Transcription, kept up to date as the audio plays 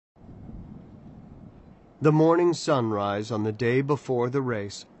The morning sunrise on the day before the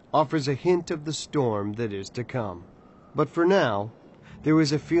race offers a hint of the storm that is to come. But for now, there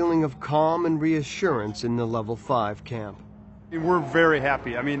is a feeling of calm and reassurance in the Level 5 camp. We're very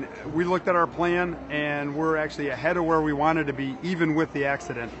happy. I mean, we looked at our plan and we're actually ahead of where we wanted to be, even with the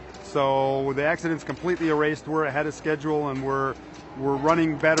accident. So the accident's completely erased. We're ahead of schedule and we're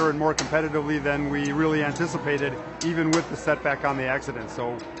running better and more competitively than we really anticipated, even with the setback on the accident.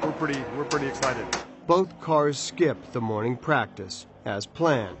 So we're pretty excited. Both cars skip the morning practice as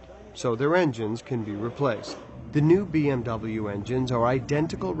planned, so their engines can be replaced. The new BMW engines are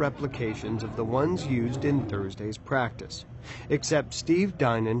identical replications of the ones used in Thursday's practice, except Steve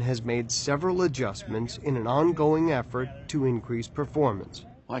Dynan has made several adjustments in an ongoing effort to increase performance.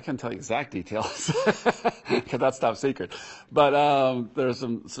 Well, I can't tell you exact details because that's top secret. But there's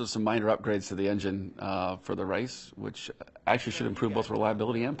some minor upgrades to the engine for the race, which actually should improve both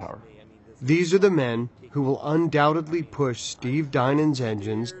reliability and power. These are the men who will undoubtedly push Steve Dynan's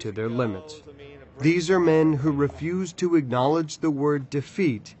engines to their limits. These are men who refuse to acknowledge the word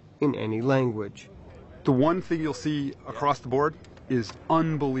defeat in any language. The one thing you'll see across the board is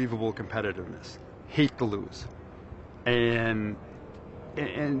unbelievable competitiveness. Hate to lose. And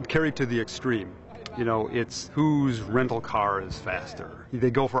carried to the extreme. You know, it's whose rental car is faster.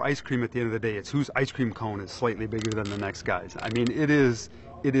 They go for ice cream at the end of the day. It's whose ice cream cone is slightly bigger than the next guy's. I mean, it is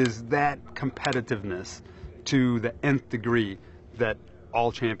that competitiveness to the nth degree that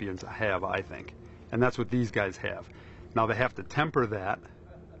all champions have, I think. And that's what these guys have. Now they have to temper that.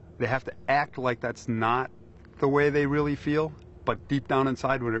 They have to act like that's not the way they really feel, but deep down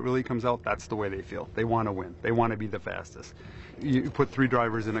inside when it really comes out, that's the way they feel. They want to win. They want to be the fastest. You put 3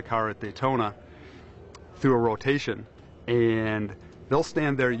 drivers in a car at Daytona through a rotation, and they'll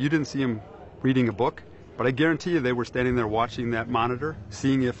stand there. You didn't see them reading a book, but I guarantee you they were standing there watching that monitor,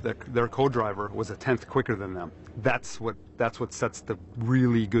 seeing if their co-driver was a tenth quicker than them. That's what sets the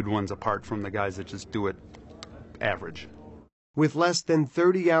really good ones apart from the guys that just do it average. With less than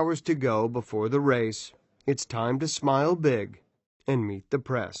 30 hours to go before the race, it's time to smile big and meet the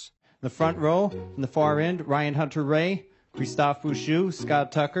press. The front row, in the far end, Ryan Hunter-Reay, Christophe Fouchou,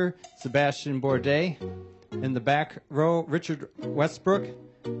 Scott Tucker, Sebastian Bourdais. In the back row, Richard Westbrook,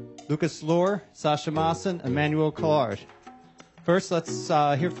 Lucas Lohr, Sasha Maassen, Emmanuel Collard. First, let's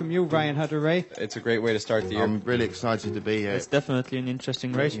hear from you, Ryan Hunter-Reay. It's a great way to start the year. I'm really excited to be here. It's definitely an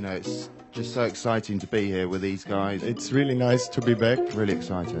interesting race. You know, it's just so exciting to be here with these guys. It's really nice to be back. Really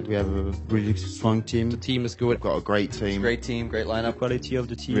excited. We have a really strong team. The team is good. We've got a great team. Great team, great lineup. Quality of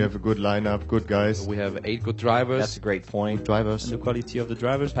the team. We have a good lineup, good guys. We have 8 good drivers. That's a great point. Drivers. And the quality of the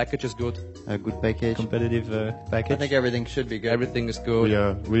drivers. Package is good. A good package. Competitive package. I think everything should be good. Everything is good. We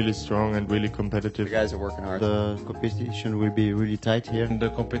are really strong and really competitive. The guys are working hard. The competition will be really tight here. The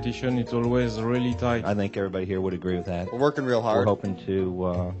competition is always really tight. I think everybody here would agree with that. We're working real hard. We're hoping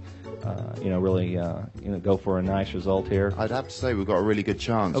to, really, go for a nice result here. I'd have to say we've got a really good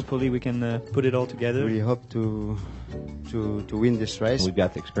chance. Hopefully we can put it all together. We hope to win this race. We've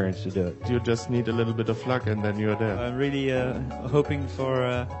got the experience to do it. You just need a little bit of luck and then you're there. I'm really hoping for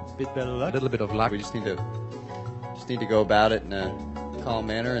a bit better luck. A little bit of luck. We just need to go about it in a calm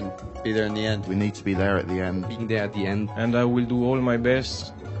manner and be there in the end. We need to be there at the end. Being there at the end. And I will do all my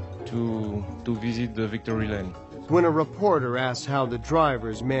best to visit the victory lane. When a reporter asks how the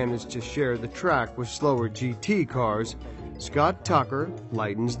drivers managed to share the track with slower GT cars, Scott Tucker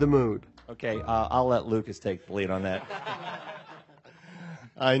lightens the mood. Okay, I'll let Lucas take the lead on that.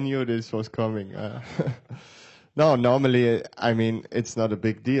 I knew this was coming. No, normally, I mean, it's not a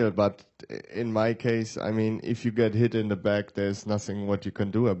big deal, but in my case, I mean, if you get hit in the back, there's nothing what you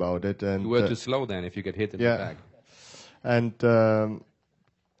can do about it. And you were too slow then if you get hit in the back. And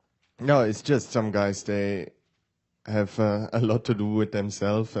no, it's just some guys, they have a lot to do with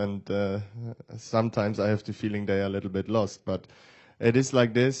themselves, and sometimes I have the feeling they are a little bit lost. But it is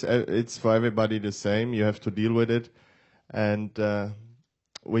like this. It's for everybody the same. You have to deal with it. And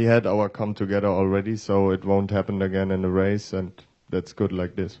we had our come together already, so it won't happen again in the race, and that's good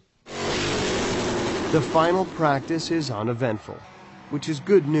like this. The final practice is uneventful, which is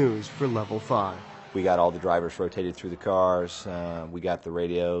good news for Level 5. We got all the drivers rotated through the cars. We got the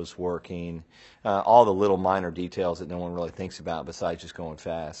radios working. All the little minor details that no one really thinks about besides just going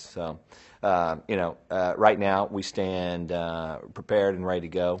fast. So, right now we stand prepared and ready to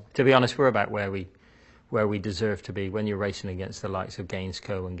go. To be honest, we're about where we deserve to be when you're racing against the likes of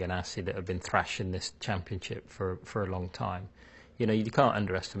Gainscoe and Ganassi that have been thrashing this championship for a long time. You know, you can't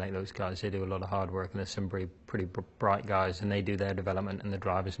underestimate those guys. They do a lot of hard work, and there's some pretty bright guys, and they do their development, and the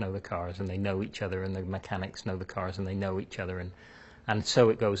drivers know the cars, and they know each other, and the mechanics know the cars, and they know each other, and so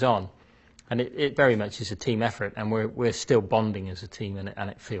it goes on. And it very much is a team effort, and we're still bonding as a team, and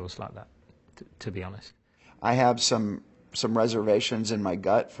it feels like that, to be honest. I have some reservations in my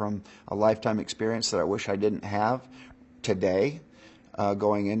gut from a lifetime experience that I wish I didn't have today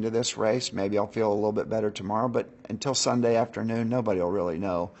going into this race. Maybe I'll feel a little bit better tomorrow, but until Sunday afternoon, nobody will really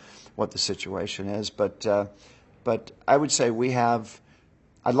know what the situation is. But I would say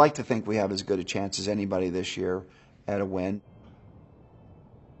I'd like to think we have as good a chance as anybody this year at a win.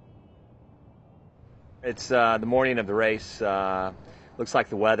 It's the morning of the race. Looks like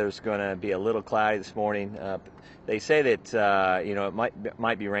the weather's going to be a little cloudy this morning. They say that it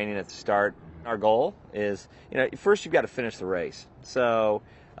might be raining at the start. Our goal is, first you've got to finish the race. So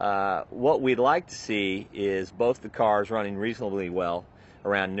what we'd like to see is both the cars running reasonably well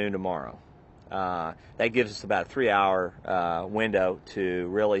around noon tomorrow. That gives us about a 3-hour window to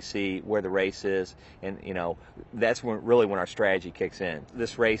really see where the race is, and that's really when our strategy kicks in.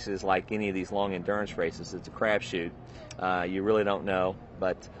 This race is like any of these long endurance races. It's a crapshoot. You really don't know,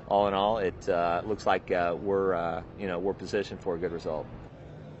 but all in all, it looks like we're positioned for a good result.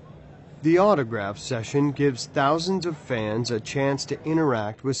 The autograph session gives thousands of fans a chance to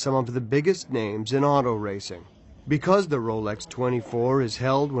interact with some of the biggest names in auto racing. Because the Rolex 24 is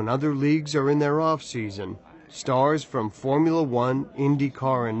held when other leagues are in their off-season, stars from Formula One,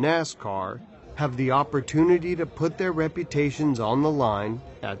 IndyCar, and NASCAR have the opportunity to put their reputations on the line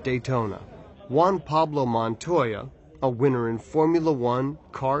at Daytona. Juan Pablo Montoya, a winner in Formula One,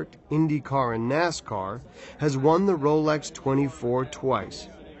 kart, IndyCar, and NASCAR, has won the Rolex 24 twice.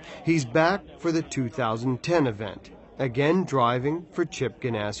 He's back for the 2010 event, again driving for Chip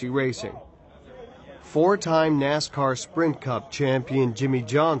Ganassi Racing. Four-time NASCAR Sprint Cup champion Jimmy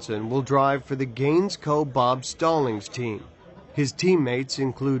Johnson will drive for the Gainesco Bob Stallings team. His teammates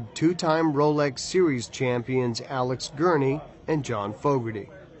include two-time Rolex Series champions Alex Gurney and John Fogerty.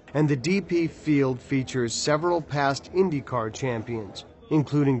 And the DP field features several past IndyCar champions,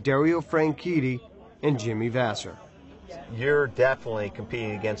 including Dario Franchitti and Jimmy Vasser. You're definitely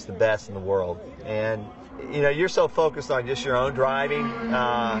competing against the best in the world, and you're so focused on just your own driving,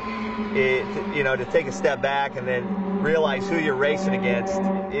 to take a step back and then realize who you're racing against,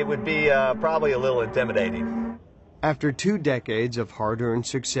 it would be probably a little intimidating. After 2 decades of hard-earned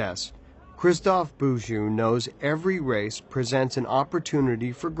success, Christophe Bouchou knows every race presents an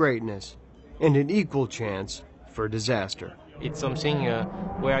opportunity for greatness and an equal chance for disaster. It's something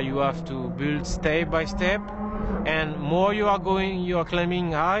where you have to build step by step, and more you are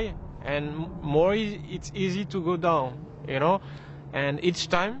climbing high, and more it's easy to go down, and each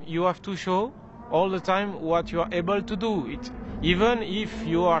time you have to show all the time what you are able to do. Even if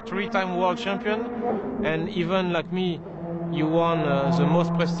you are 3-time world champion, and even like me, you won the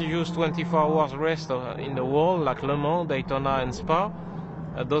most prestigious 24 hours race in the world, like Le Mans, Daytona, and Spa,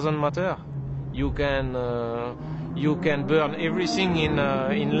 it doesn't matter. You can burn everything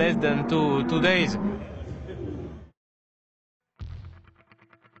in less than two days.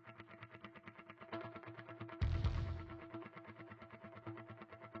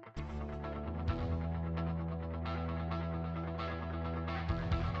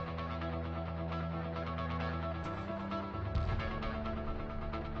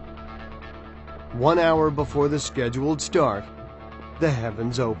 One hour before the scheduled start, the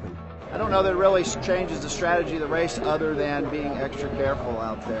heavens open. I don't know that it really changes the strategy of the race other than being extra careful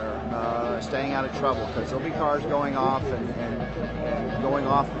out there, staying out of trouble, because there'll be cars going off and going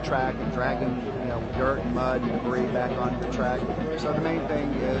off the track and dragging dirt and mud and debris back onto the track. So the main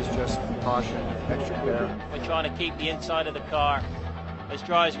thing is just caution, extra care. We're trying to keep the inside of the car as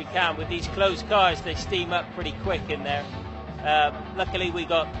dry as we can. With these closed cars, they steam up pretty quick in there. Luckily, we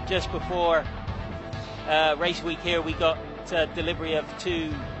got just before race week here, we got delivery of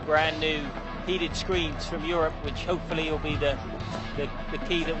 2 brand new heated screens from Europe, which hopefully will be the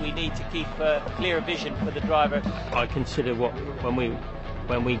key that we need to keep clear vision for the driver. I consider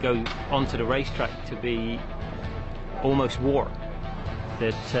when we go onto the racetrack to be almost war.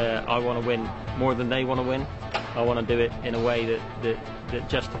 That I want to win more than they want to win. I want to do it in a way that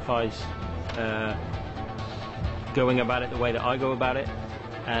justifies going about it the way that I go about it.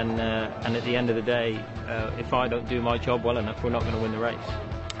 And at the end of the day, if I don't do my job well enough, we're not going to win the race.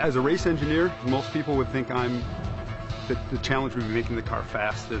 As a race engineer, most people would think the challenge would be making the car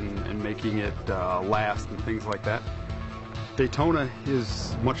fast and making it last and things like that. Daytona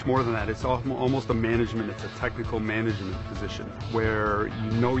is much more than that. It's almost a management, it's a technical management position where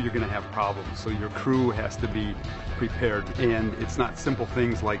you're going to have problems. So your crew has to be prepared. And it's not simple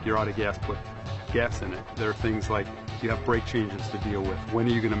things like you're out of gas, put gas in it. There are things like you have brake changes to deal with. When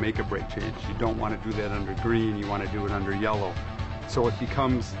are you going to make a brake change? You don't want to do that under green, you want to do it under yellow. So it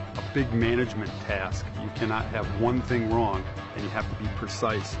becomes a big management task. You cannot have one thing wrong, and you have to be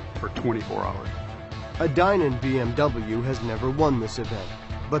precise for 24 hours. A Dynan BMW has never won this event,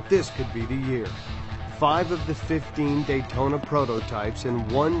 but this could be the year. 5 of the 15 Daytona prototypes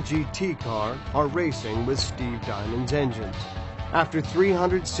and 1 GT car are racing with Steve Dynan's engines. After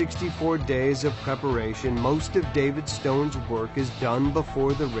 364 days of preparation, most of David Stone's work is done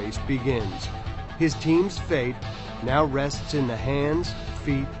before the race begins. His team's fate now rests in the hands,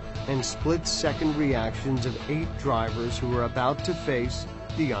 feet, and split-second reactions of 8 drivers who are about to face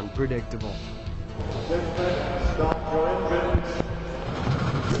the unpredictable. Stop your engines.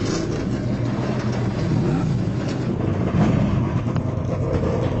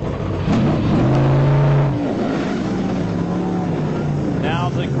 Now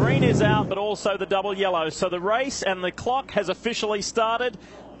the green is out, but also the double yellow. So the race and the clock has officially started.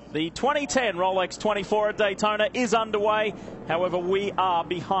 The 2010 Rolex 24 at Daytona is underway. However, we are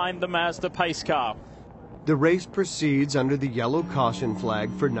behind the Mazda pace car. The race proceeds under the yellow caution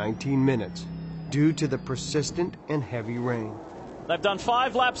flag for 19 minutes due to the persistent and heavy rain. They've done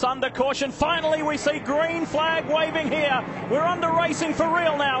 5 laps under caution. Finally, we see green flag waving here. We're under racing for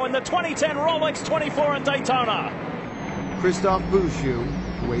real now in the 2010 Rolex 24 at Daytona. Christophe Bouchou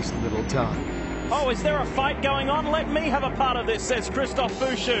wastes little time. Oh, is there a fight going on? Let me have a part of this, says Christophe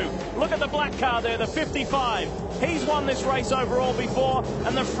Bouchou. Look at the black car there, the 55. He's won this race overall before,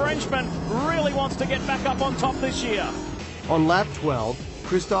 and the Frenchman really wants to get back up on top this year. On lap 12,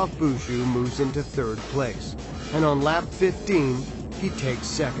 Christophe Bouchou moves into 3rd place, and on lap 15, he takes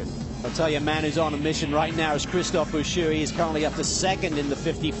 2nd. I'll tell you, a man who's on a mission right now is Christophe Bouchou. He is currently up to 2nd in the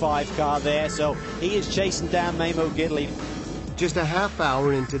 55 car there, so he is chasing down Mamo Gidley. Just a half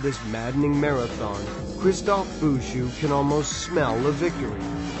hour into this maddening marathon, Christophe Bouchou can almost smell the victory.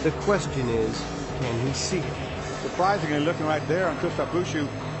 The question is, can he see it? Surprisingly, looking right there on Christophe Bouchou,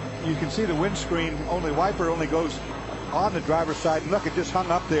 you can see the windscreen wiper only goes on the driver's side. Look, it just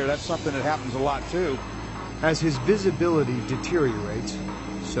hung up there. That's something that happens a lot too. As his visibility deteriorates,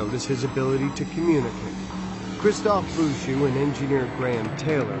 so does his ability to communicate. Christophe Bouchou and engineer Graham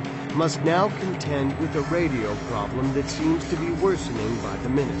Taylor must now contend with a radio problem that seems to be worsening by the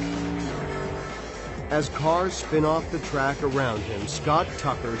minute. As cars spin off the track around him, Scott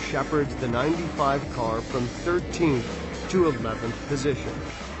Tucker shepherds the 95 car from 13th to 11th position.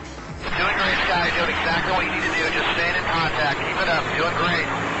 Doing great, Scott. You're doing exactly what you need to do. Just staying in contact. Keep it up. Doing great.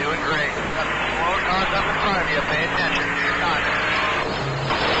 Doing great. Slow cars up in front of you. Pay attention. Do your contact.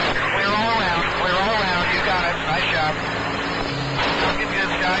 Clear all around. Clear all around. You got it. Nice job. Looking good,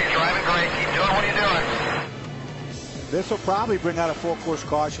 Scott. You're driving great. Keep doing what you're doing. This will probably bring out a full course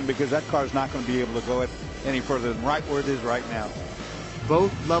caution because that car is not going to be able to go any further than right where it is right now.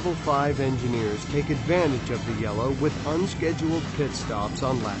 Both Level 5 engineers take advantage of the yellow with unscheduled pit stops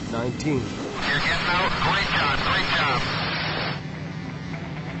on lap 19. You're getting out. Great job. Great job.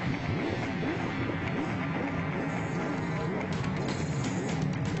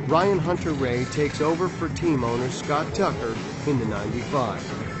 Ryan Hunter-Reay takes over for team owner Scott Tucker in the 95.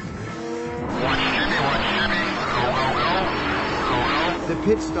 The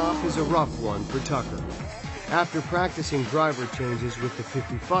pit stop is a rough one for Tucker. After practicing driver changes with the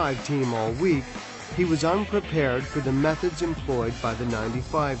 55 team all week, he was unprepared for the methods employed by the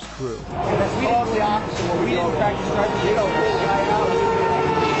 95's crew. We did the opposite. We didn't practice driving.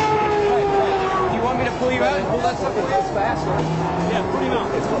 Do you want me to pull you out? Pull that stuff. It's faster. Yeah, pull him out.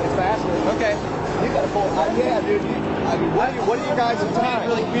 It's faster. Okay. You got to pull. Yeah, dude. What are you guys' time?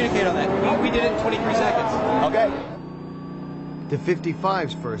 Really communicate on that. We did it in 23 seconds. Okay. The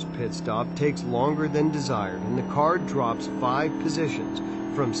 55's first pit stop takes longer than desired, and the car drops 5 positions,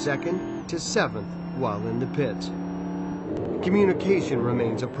 from 2nd to 7th, while in the pits. Communication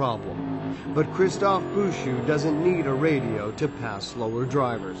remains a problem, but Christophe Bouchou doesn't need a radio to pass slower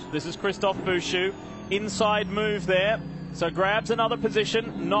drivers. This is Christophe Bouchou. Inside move there, so grabs another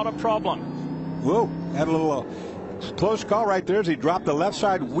position, not a problem. Whoa, had a little close call right there as he dropped the left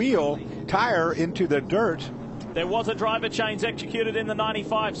side wheel tire into the dirt. There was a driver change executed in the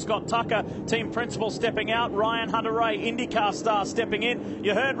 95. Scott Tucker, team principal, stepping out. Ryan Hunter-Reay, IndyCar star, stepping in.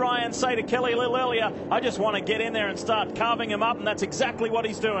 You heard Ryan say to Kelly a little earlier, I just want to get in there and start carving him up, and that's exactly what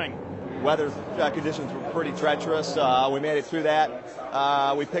he's doing. Weather conditions were pretty treacherous. We made it through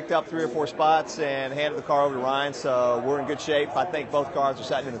that. We picked up 3 or 4 spots and handed the car over to Ryan, so we're in good shape. I think both cars are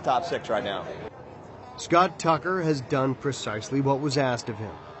sitting in the top 6 right now. Scott Tucker has done precisely what was asked of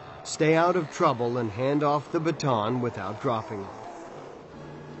him. Stay out of trouble and hand off the baton without dropping it.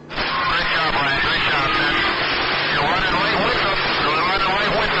 Great job, Ryan. Great job, man. You're running right with them. You're running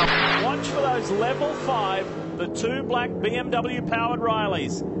right with them. Watch for those level 5, the 2 black BMW-powered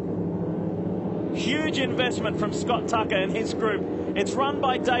Rileys. Huge investment from Scott Tucker and his group. It's run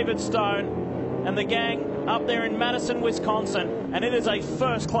by David Stone and the gang up there in Madison, Wisconsin, and it is a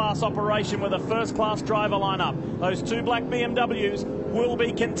first-class operation with a first-class driver lineup. Those 2 black BMWs will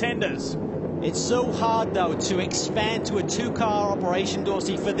be contenders. It's so hard, though, to expand to a 2-car operation,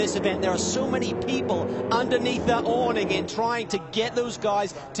 Dorsey, for this event. There are so many people underneath that awning and trying to get those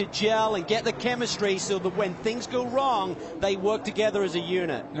guys to gel and get the chemistry so that when things go wrong, they work together as a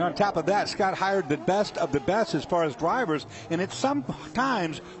unit. And on top of that, Scott hired the best of the best as far as drivers, and it's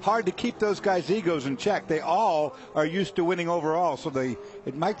sometimes hard to keep those guys' egos in check. They all are used to winning overall, so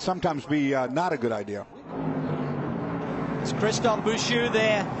it might sometimes be not a good idea. It's Christophe Bouchou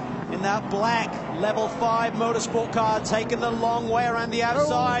there in that black level 5 motorsport car, taking the long way around the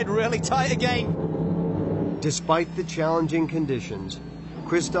outside, really tight again. Despite the challenging conditions,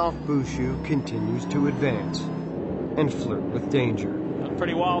 Christophe Bouchou continues to advance and flirt with danger.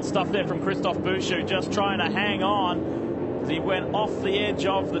 Pretty wild stuff there from Christophe Bouchou, just trying to hang on as he went off the edge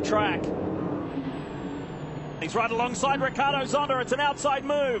of the track. He's right alongside Ricardo Zonda. It's an outside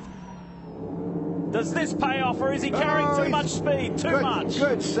move. Does this pay off, or is he carrying too much speed? Too much.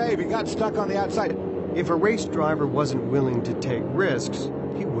 Good save. He got stuck on the outside. If a race driver wasn't willing to take risks,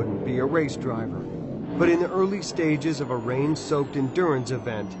 he wouldn't be a race driver. But in the early stages of a rain-soaked endurance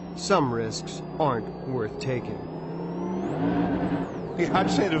event, some risks aren't worth taking. Yeah, I'd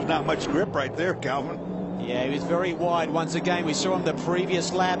say there's not much grip right there, Calvin. Yeah, he was very wide. Once again, we saw him the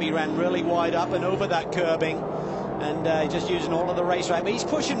previous lap. He ran really wide up and over that curbing. And just using all of the racetrack. But he's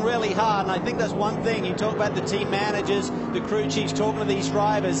pushing really hard, and I think that's one thing. You talk about the team managers, the crew chiefs talking to these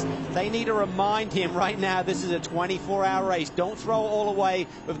drivers. They need to remind him right now this is a 24-hour race. Don't throw it all away.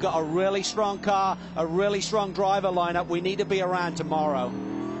 We've got a really strong car, a really strong driver lineup. We need to be around tomorrow.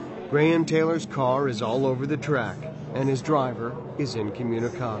 Graham Taylor's car is all over the track, and his driver is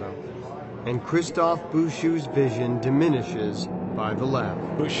incommunicado. And Christophe Bouchou's vision diminishes by the lap.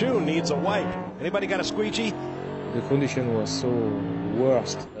 Bouchou needs a wipe. Anybody got a squeegee? The condition was so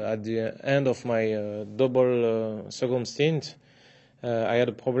worst. At the end of my double second stint, I had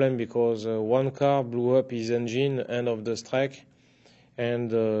a problem because one car blew up his engine end of the track,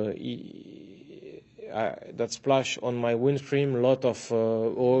 and that splash on my windscreen, a lot of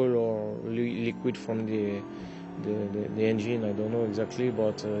oil or liquid from the engine. I don't know exactly,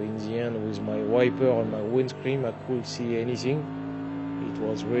 but in the end, with my wiper on my windscreen, I couldn't see anything. It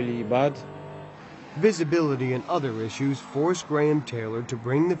was really bad. Visibility and other issues forced Graham Taylor to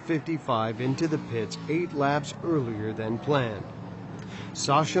bring the 55 into the pits 8 laps earlier than planned.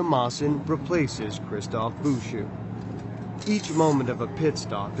 Sasha Maassen replaces Christophe Bouchou. Each moment of a pit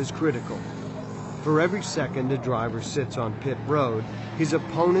stop is critical. For every second a driver sits on pit road, his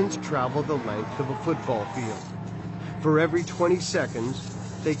opponents travel the length of a football field. For every 20 seconds,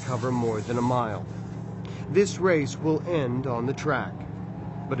 they cover more than a mile. This race will end on the track,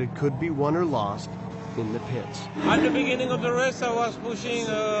 but it could be won or lost in the pits. At the beginning of the race, I was pushing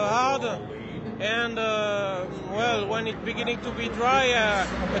hard, and well, when it's beginning to be dry,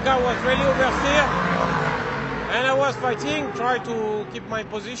 the car was really oversteer, and I was fighting, trying to keep my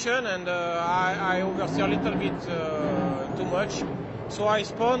position, and I oversteer a little bit too much, so I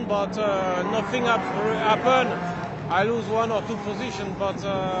spun, but nothing happened. I lose 1 or 2 positions, but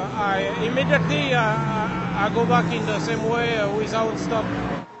I immediately I go back in the same way without stop.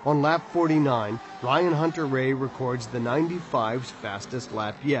 On lap 49, Ryan Hunter-Reay records the 95's fastest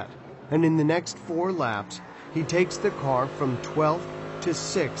lap yet, and in the next 4 laps, he takes the car from 12th to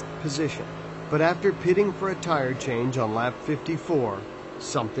 6th position. But after pitting for a tire change on lap 54,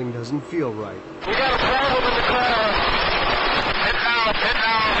 something doesn't feel right. We got a problem in the car. Pit now, pit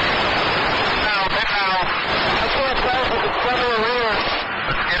now. Pit now. I can't tell if it's front or rear.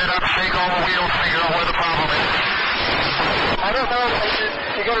 Let's get it up, shake all the wheels, figure out where the problem is. I don't know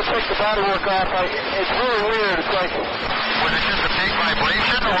if you got to take the bodywork off. It's really weird. It's like, was it just a big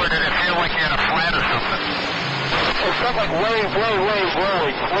vibration, or did it feel like you had a flat or something? It felt like way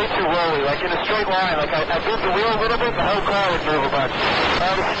too rolly, like in a straight line. Like I moved the wheel a little bit, the whole car would move a bunch.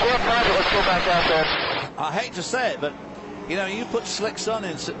 If you can't find it, let's go back out there. I hate to say it, but you know, you put slicks on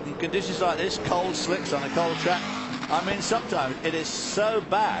in conditions like this, cold slicks on a cold track. I mean, sometimes it is so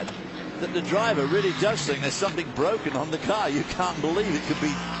bad that the driver really does think there's something broken on the car. You can't believe it could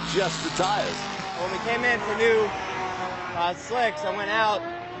be just the tires. When we came in for new slicks, I went out,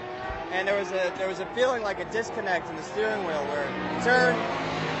 and there was a feeling like a disconnect in the steering wheel where turn,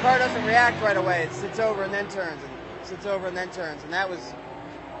 the car doesn't react right away. It sits over and then turns, and sits over and then turns, and that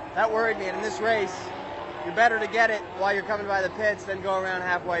worried me. And in this race, you're better to get it while you're coming by the pits than go around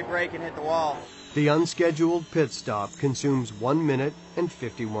halfway, break, and hit the wall. The unscheduled pit stop consumes 1 minute and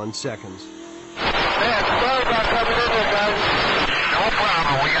 51 seconds. No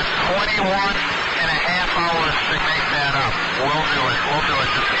problem. We got 21 and a half hours to make that up. We'll do it. We'll do it.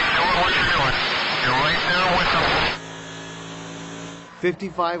 Just keep doing what you're doing. You're right there with them.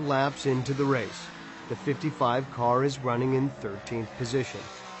 55 laps into the race, the 55 car is running in 13th position.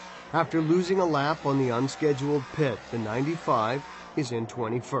 After losing a lap on the unscheduled pit, the 95 is in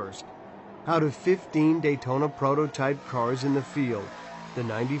 21st. Out of 15 Daytona prototype cars in the field, the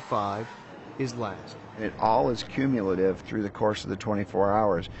 95 is last. It all is cumulative through the course of the 24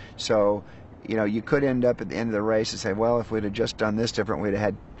 hours. So, you know, you could end up at the end of the race and say, well, if we'd have just done this different, we'd have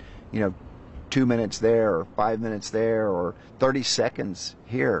had, you know, 2 minutes there or 5 minutes there or 30 seconds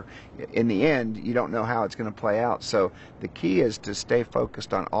here. In the end, you don't know how it's going to play out. So the key is to stay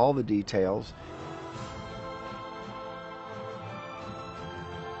focused on all the details